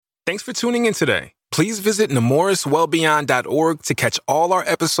Thanks for tuning in today. Please visit nemoriswellbeyond.org to catch all our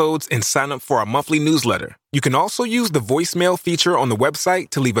episodes and sign up for our monthly newsletter. You can also use the voicemail feature on the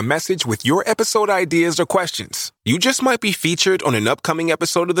website to leave a message with your episode ideas or questions. You just might be featured on an upcoming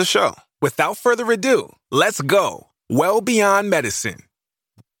episode of the show. Without further ado, let's go. Well Beyond Medicine.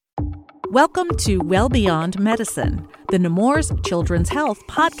 Welcome to Well Beyond Medicine, the Nemours Children's Health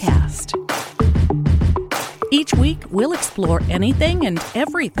podcast. Each week, we'll explore anything and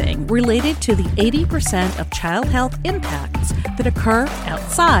everything related to the 80% of child health impacts that occur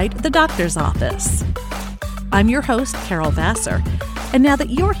outside the doctor's office. I'm your host, Carol Vassar, and now that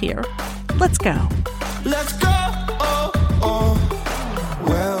you're here, let's go. Let's go,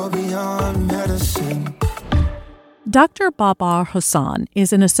 well beyond medicine. Dr. Babar Hasan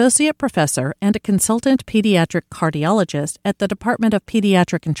is an associate professor and a consultant pediatric cardiologist at the Department of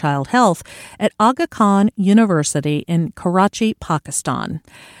Pediatric and Child Health at Aga Khan University in Karachi, Pakistan.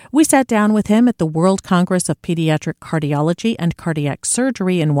 We sat down with him at the World Congress of Pediatric Cardiology and Cardiac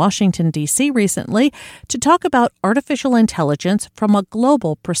Surgery in Washington, D.C. recently to talk about artificial intelligence from a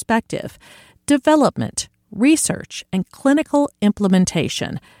global perspective, development, research, and clinical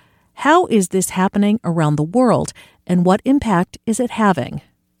implementation. How is this happening around the world, and what impact is it having?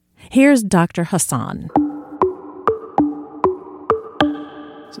 Here's Dr. Hasan.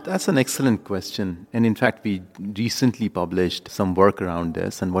 So that's an excellent question. And in fact, we recently published some work around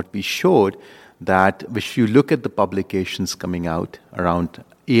this. And what we showed that if you look at the publications coming out around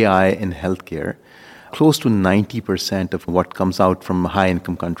AI in healthcare, close to 90% of what comes out from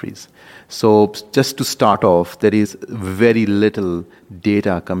high-income countries. So just to start off, there is very little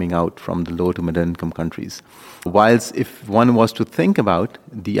data coming out from the low to middle-income countries. Whilst if one was to think about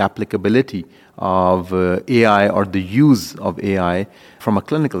the applicability of AI or the use of AI from a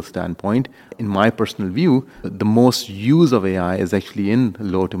clinical standpoint, in my personal view, the most use of AI is actually in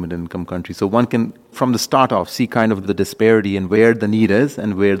low to middle income countries. So one can, from the start off, see kind of the disparity and where the need is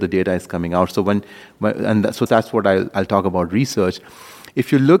and where the data is coming out. So that's what I'll talk about research.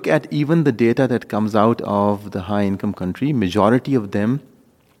 If you look at even the data that comes out of the high income country, majority of them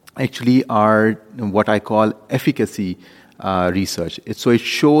actually are what I call efficacy research. So it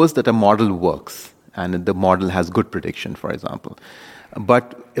shows that a model works and the model has good prediction, for example.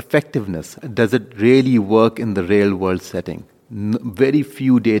 But effectiveness, does it really work in the real world setting? Very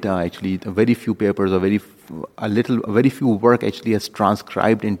few data actually, very few papers or very few work actually has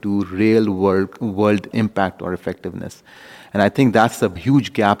transcribed into real world impact or effectiveness. And I think that's a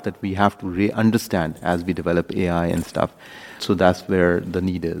huge gap that we have to understand as we develop AI and stuff. So that's where the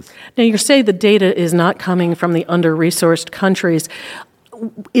need is. Now, you say the data is not coming from the under-resourced countries.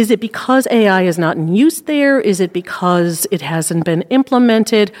 Is it because AI is not in use there? Is it because it hasn't been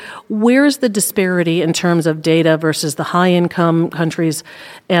implemented? Where's the disparity in terms of data versus the high-income countries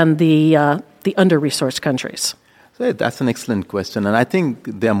and the under-resourced countries? So that's an excellent question, and I think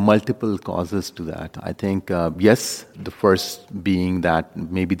there are multiple causes to that. I think, yes, the first being that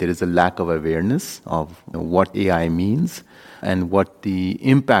maybe there is a lack of awareness of what AI means and what the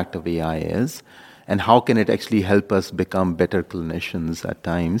impact of AI is, and how can it actually help us become better clinicians at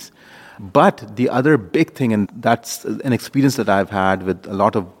times. But the other big thing, and that's an experience that I've had with a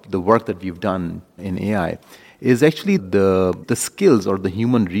lot of the work that we've done in AI, is actually the skills or the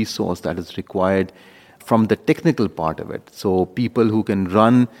human resource that is required from the technical part of it. So people who can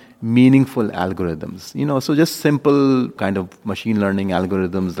run meaningful algorithms, so just simple kind of machine learning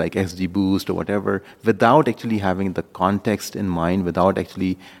algorithms like XGBoost or whatever, without actually having the context in mind, without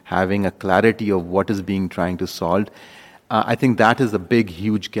actually having a clarity of what is being trying to solve. I think that is a big,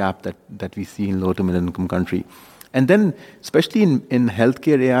 huge gap that we see in low to middle income country. And then, especially in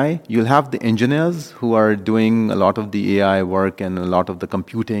healthcare AI, you'll have the engineers who are doing a lot of the AI work and a lot of the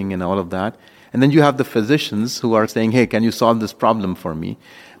computing and all of that. And then you have the physicians who are saying, hey, can you solve this problem for me?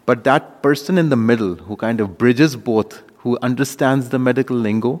 But that person in the middle who kind of bridges both, who understands the medical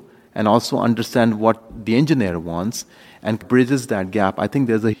lingo and also understands what the engineer wants and bridges that gap, I think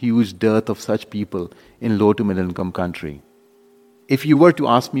there's a huge dearth of such people in low to middle income country. If you were to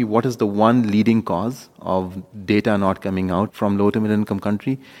ask me what is the one leading cause of data not coming out from low to middle income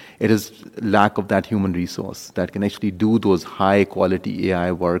country, it is lack of that human resource that can actually do those high quality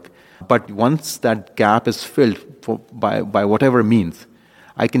AI work. But once that gap is filled by whatever means,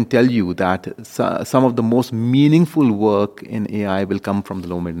 I can tell you that some of the most meaningful work in AI will come from the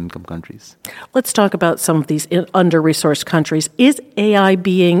low-middle income countries. Let's talk about some of these under-resourced countries. Is AI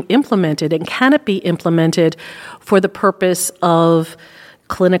being implemented, and can it be implemented for the purpose of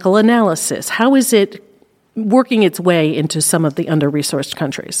clinical analysis? How is it working its way into some of the under-resourced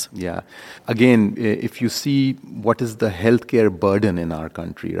countries. Yeah. Again, if you see what is the healthcare burden in our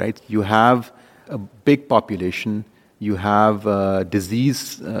country, right? You have a big population, you have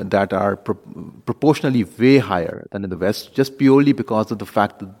disease that are proportionally way higher than in the West, just purely because of the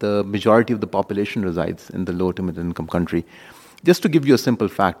fact that the majority of the population resides in the low to mid-income country. Just to give you a simple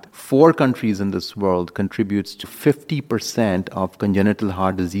fact, 4 countries in this world contributes to 50% of congenital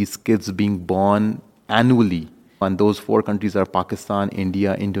heart disease kids being born annually. And those 4 countries are Pakistan,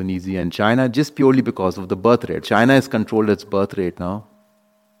 India, Indonesia, and China, just purely because of the birth rate. China has controlled its birth rate now.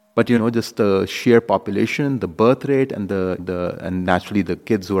 But just the sheer population, the birth rate, and and naturally the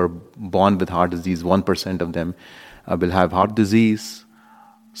kids who are born with heart disease, 1% of them will have heart disease.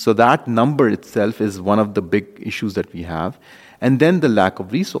 So that number itself is one of the big issues that we have. And then the lack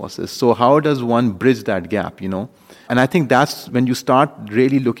of resources. So how does one bridge that gap, And I think that's when you start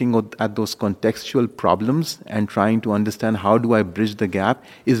really looking at those contextual problems and trying to understand how do I bridge the gap,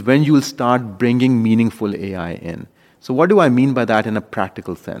 is when you will start bringing meaningful AI in. So what do I mean by that in a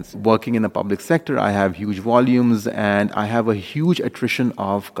practical sense? Working in the public sector, I have huge volumes and I have a huge attrition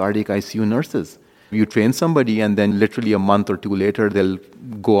of cardiac ICU nurses. You train somebody and then literally a month or 2 later, they'll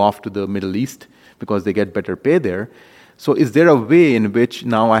go off to the Middle East because they get better pay there. So is there a way in which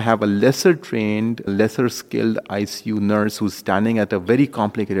now I have a lesser trained, lesser skilled ICU nurse who's standing at a very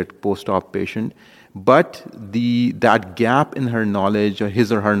complicated post-op patient, but that gap in her knowledge or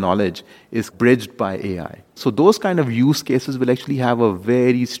his or her knowledge is bridged by AI? So those kind of use cases will actually have a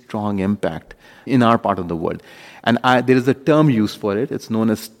very strong impact in our part of the world. And there is a term used for it. It's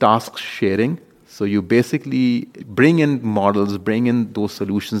known as task sharing. So you basically bring in models, bring in those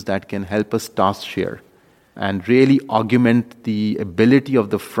solutions that can help us task share and really augment the ability of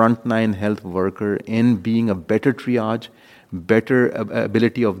the frontline health worker in being a better triage, better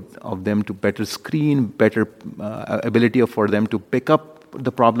ability of them to better screen, better ability for them to pick up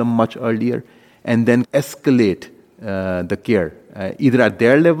the problem much earlier, and then escalate the care, either at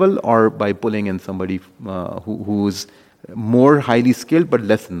their level or by pulling in somebody who's more highly skilled but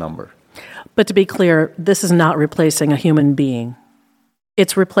less in number. But to be clear, this is not replacing a human being.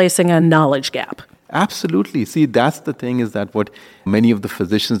 It's replacing a knowledge gap. Absolutely. See, that's the thing, is that what many of the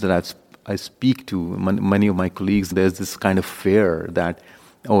physicians that I speak to, many of my colleagues, there's this kind of fear that,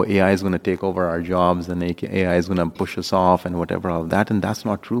 AI is going to take over our jobs and AI is going to push us off and whatever of that, and that's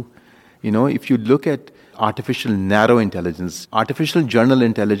not true. If you look at artificial narrow intelligence, artificial general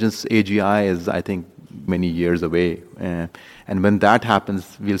intelligence, AGI, is, I think, many years away. And when that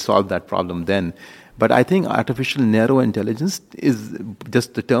happens, we'll solve that problem then. But I think artificial narrow intelligence is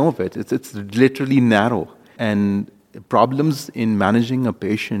just the term of it. It's literally narrow. And problems in managing a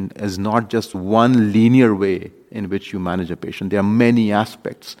patient is not just one linear way in which you manage a patient. There are many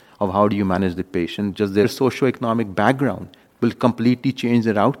aspects of how do you manage the patient. Just their socioeconomic background will completely change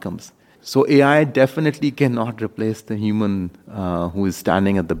their outcomes. So AI definitely cannot replace the human who is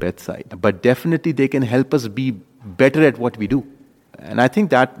standing at the bedside. But definitely they can help us be better at what we do. And I think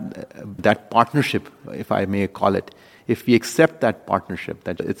that partnership, if I may call it, if we accept that partnership,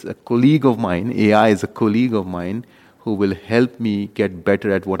 that it's a colleague of mine, AI is a colleague of mine who will help me get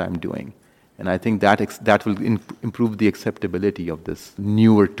better at what I'm doing. And I think that will improve the acceptability of this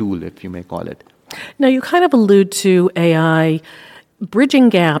newer tool, if you may call it. Now, you kind of allude to AI bridging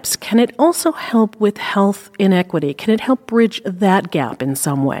gaps. Can it also help with health inequity? Can it help bridge that gap in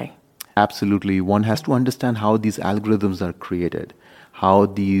some way? Absolutely. One has to understand how these algorithms are created, how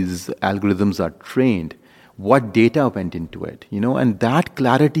these algorithms are trained, what data went into it, and that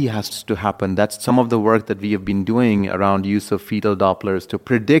clarity has to happen. That's some of the work that we have been doing around use of fetal Dopplers to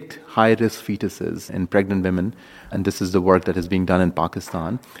predict high-risk fetuses in pregnant women. And this is the work that is being done in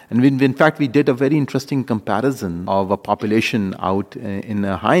Pakistan. And in fact, we did a very interesting comparison of a population out in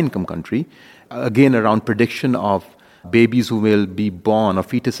a high-income country, again, around prediction of babies who will be born, or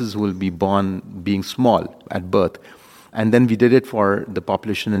fetuses who will be born being small at birth. And then we did it for the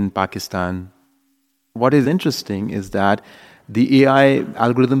population in Pakistan. What is interesting is that the AI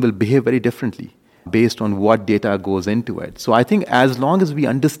algorithm will behave very differently based on what data goes into it. So I think as long as we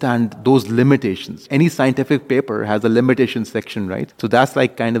understand those limitations, any scientific paper has a limitation section, right? So that's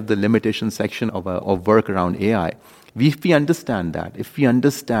like kind of the limitation section of work around AI. If we understand that, if we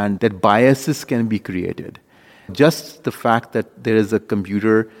understand that biases can be created, just the fact that there is a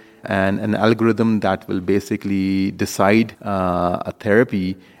computer and an algorithm that will basically decide a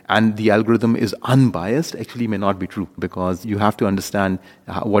therapy, and the algorithm is unbiased, actually may not be true, because you have to understand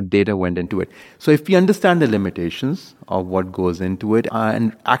what data went into it. So if we understand the limitations of what goes into it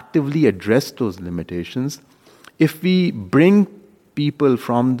and actively address those limitations, if we bring people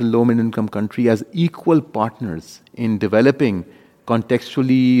from the low-middle income country as equal partners in developing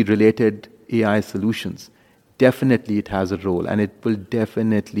contextually related AI solutions, definitely it has a role, and it will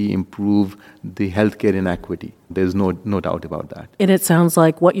definitely improve the healthcare inequity. There's no doubt about that. And it sounds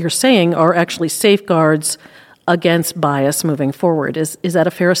like what you're saying are actually safeguards against bias moving forward. Is that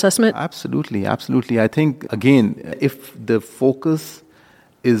a fair assessment? Absolutely. I think, again, if the focus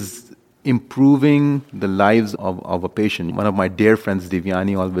is improving the lives of a patient. One of my dear friends,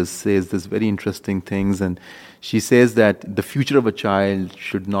 Divyani, always says this very interesting things, and she says that the future of a child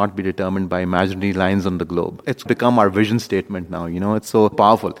should not be determined by imaginary lines on the globe. It's become our vision statement now, it's so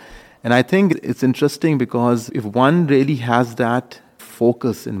powerful. And I think it's interesting because if one really has that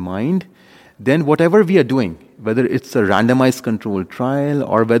focus in mind, then whatever we are doing, whether it's a randomized controlled trial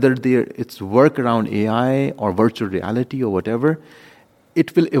or whether it's work around AI or virtual reality or whatever,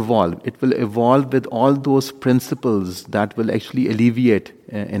 it will evolve. It will evolve with all those principles that will actually alleviate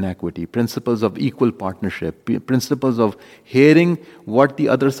inequity, principles of equal partnership, principles of hearing what the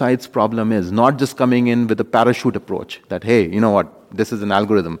other side's problem is, not just coming in with a parachute approach that, hey, you know what, this is an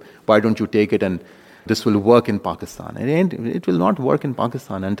algorithm, why don't you take it and this will work in Pakistan. It will not work in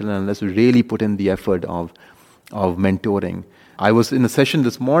Pakistan until and unless we really put in the effort of mentoring. I was in a session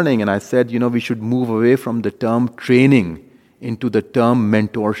this morning and I said, we should move away from the term training into the term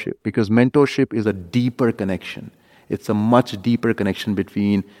mentorship, because mentorship is a deeper connection. It's a much deeper connection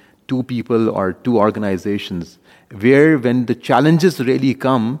between two people or two organizations, where when the challenges really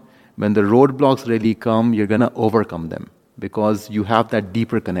come, when the roadblocks really come, you're going to overcome them because you have that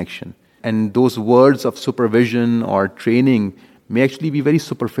deeper connection. And those words of supervision or training may actually be very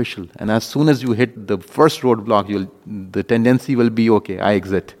superficial. And as soon as you hit the first roadblock, the tendency will be, okay, I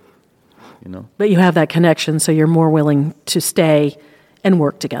exit. But you have that connection, so you're more willing to stay and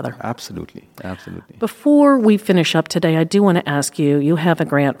work together. Absolutely. Before we finish up today, I do want to ask you, you have a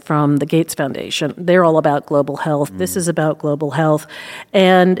grant from the Gates Foundation. They're all about global health. This is about global health.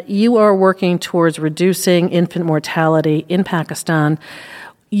 And you are working towards reducing infant mortality in Pakistan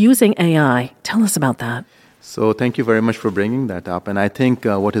using AI. Tell us about that. So thank you very much for bringing that up. And I think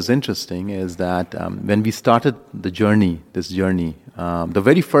what is interesting is that when we started this journey, the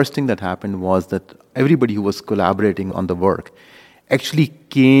very first thing that happened was that everybody who was collaborating on the work actually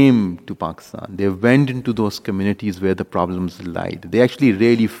came to Pakistan. They went into those communities where the problems lied. They actually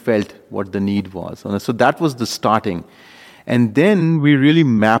really felt what the need was. So that was the starting. And then we really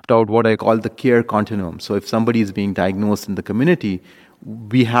mapped out what I call the care continuum. So if somebody is being diagnosed in the community,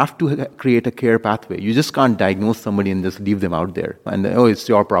 we have to create a care pathway. You just can't diagnose somebody and just leave them out there and, it's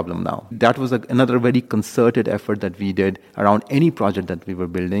your problem now. That was another very concerted effort that we did around any project that we were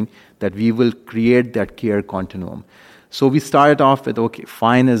building, that we will create that care continuum. So we started off with, okay,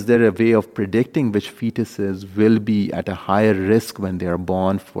 fine, is there a way of predicting which fetuses will be at a higher risk when they are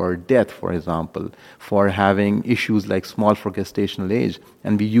born for death, for example, for having issues like small for gestational age?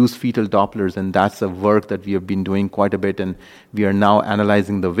 And we use fetal Dopplers, and that's a work that we have been doing quite a bit, and we are now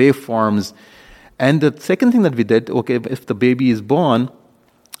analyzing the waveforms. And the second thing that we did, okay, if the baby is born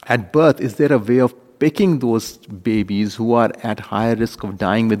at birth, is there a way of picking those babies who are at higher risk of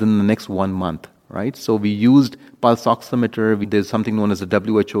dying within the next 1 month? Right? So we used pulse oximeter. There's something known as the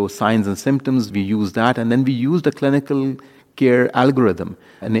WHO signs and symptoms. We used that. And then we used a clinical care algorithm,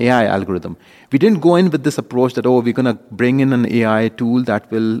 an AI algorithm. We didn't go in with this approach that, we're going to bring in an AI tool that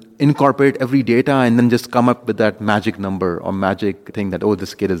will incorporate every data and then just come up with that magic number or magic thing that,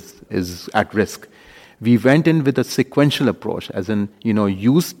 this kid is at risk. We went in with a sequential approach, as in,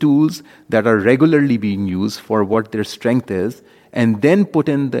 use tools that are regularly being used for what their strength is, and then put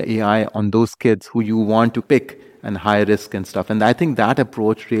in the AI on those kids who you want to pick and high risk and stuff. And I think that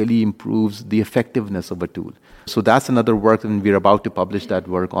approach really improves the effectiveness of a tool. So that's another work, and we're about to publish that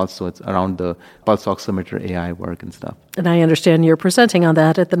work also. It's around the pulse oximeter AI work and stuff. And I understand you're presenting on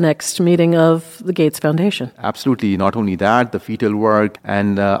that at the next meeting of the Gates Foundation. Absolutely. Not only that, the fetal work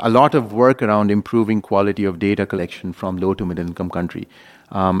and a lot of work around improving quality of data collection from low to middle income country.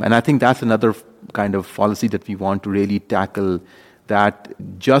 And I think that's another kind of policy that we want to really tackle, that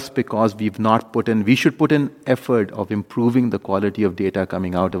just because we should put in effort of improving the quality of data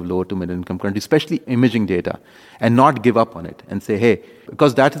coming out of low to middle income countries, especially imaging data, and not give up on it and say, hey,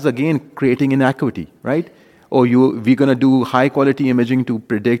 because that is again creating inequity, right? We're going to do high quality imaging to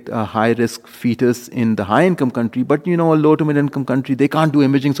predict a high risk fetus in the high income country, but a low to middle income country, they can't do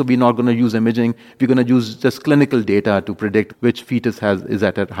imaging, so we're not going to use imaging. We're going to use just clinical data to predict which fetus is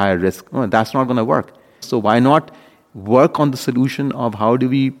at a higher risk. That's not going to work. So why not work on the solution of how do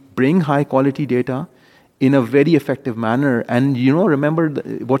we bring high quality data in a very effective manner. And, remember,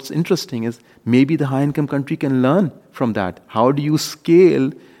 what's interesting is maybe the high-income country can learn from that. How do you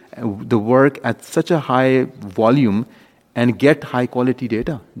scale the work at such a high volume and get high-quality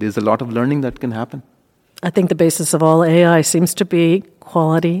data? There's a lot of learning that can happen. I think the basis of all AI seems to be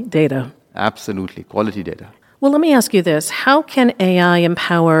quality data. Absolutely, quality data. Well, let me ask you this. How can AI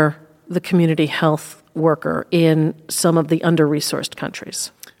empower the community health worker in some of the under-resourced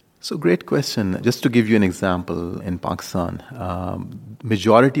countries? So great question. Just to give you an example, in Pakistan,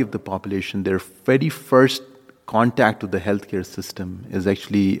 majority of the population, their very first contact with the healthcare system is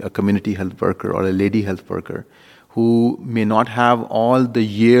actually a community health worker or a lady health worker who may not have all the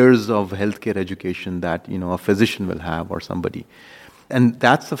years of healthcare education that a physician will have or somebody. And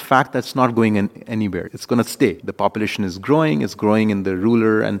that's a fact that's not going anywhere. It's going to stay. The population is growing. It's growing in the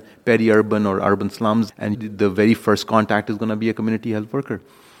rural and peri-urban or urban slums. And the very first contact is going to be a community health worker.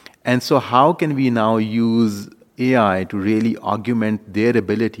 And so how can we now use AI to really augment their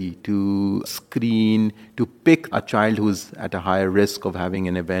ability to screen, to pick a child who's at a higher risk of having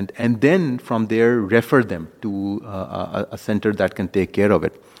an event, and then from there refer them to a center that can take care of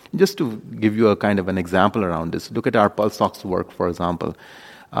it? Just to give you a kind of an example around this, look at our pulse ox work, for example.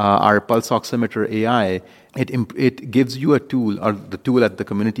 Our pulse oximeter AI, it gives you a tool, or the tool at the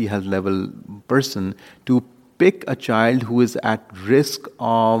community health level person, to pick a child who is at risk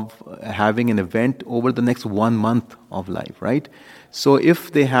of having an event over the next 1 month of life, right? So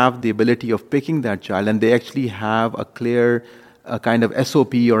if they have the ability of picking that child and they actually have a clear kind of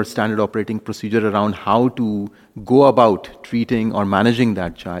SOP or standard operating procedure around how to go about treating or managing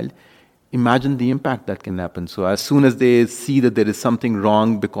that child, imagine the impact that can happen. So as soon as they see that there is something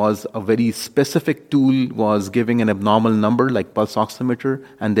wrong because a very specific tool was giving an abnormal number like pulse oximeter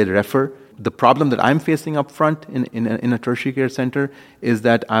and they refer, the problem that I'm facing up front in a tertiary care center is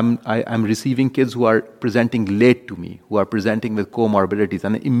that I'm receiving kids who are presenting late to me, who are presenting with comorbidities.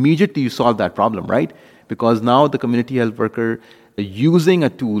 And immediately you solve that problem, right? Because now the community health worker, using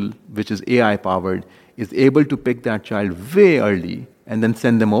a tool which is AI-powered, is able to pick that child way early and then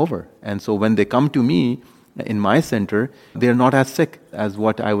send them over. And so when they come to me in my center, they're not as sick as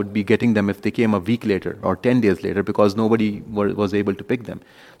what I would be getting them if they came a week later or 10 days later because nobody was able to pick them.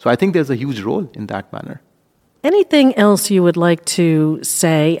 So I think there's a huge role in that manner. Anything else you would like to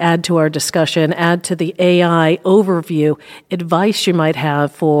say, add to our discussion, add to the AI overview, advice you might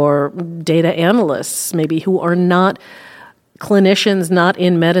have for data analysts, maybe who are not clinicians, not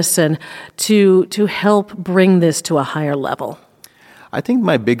in medicine, to help bring this to a higher level? I think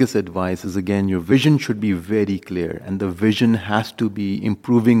my biggest advice is, again, your vision should be very clear, and the vision has to be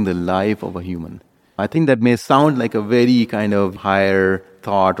improving the life of a human. I think that may sound like a very kind of higher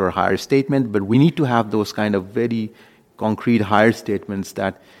thought or higher statement, but we need to have those kind of very concrete higher statements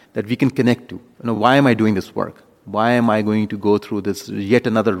that we can connect to. Why am I doing this work? Why am I going to go through this yet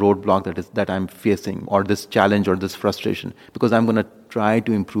another roadblock that I'm facing, or this challenge or this frustration? Because I'm going to try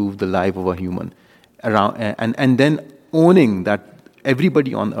to improve the life of a human around, and then owning that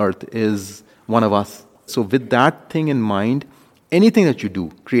everybody on earth is one of us. So with that thing in mind, anything that you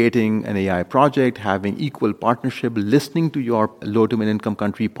do, creating an AI project, having equal partnership, listening to your low to mid-income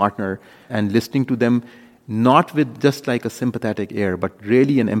country partner and listening to them, not with just like a sympathetic ear, but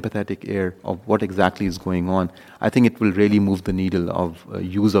really an empathetic ear of what exactly is going on, I think it will really move the needle of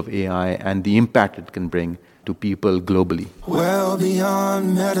use of AI and the impact it can bring to people globally. Well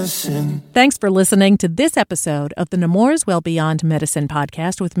beyond medicine. Thanks for listening to this episode of the Nemours Well Beyond Medicine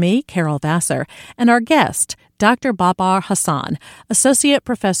podcast with me, Carol Vassar, and our guest, Dr. Babar Hasan, Associate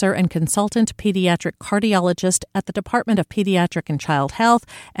Professor and Consultant Pediatric Cardiologist at the Department of Pediatric and Child Health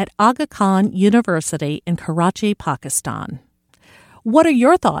at Aga Khan University in Karachi, Pakistan. What are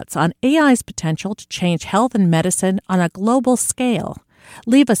your thoughts on AI's potential to change health and medicine on a global scale?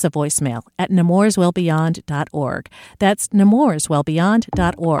 Leave us a voicemail at nemourswellbeyond.org. That's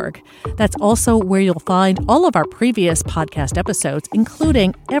nemourswellbeyond.org. That's also where you'll find all of our previous podcast episodes,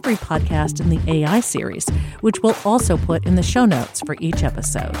 including every podcast in the AI series, which we'll also put in the show notes for each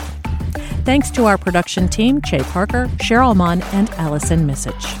episode. Thanks to our production team, Che Parker, Cheryl Munn, and Allison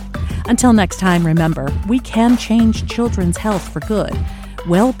Misich. Until next time, remember, we can change children's health for good,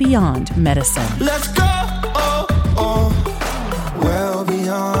 well beyond medicine. Let's go!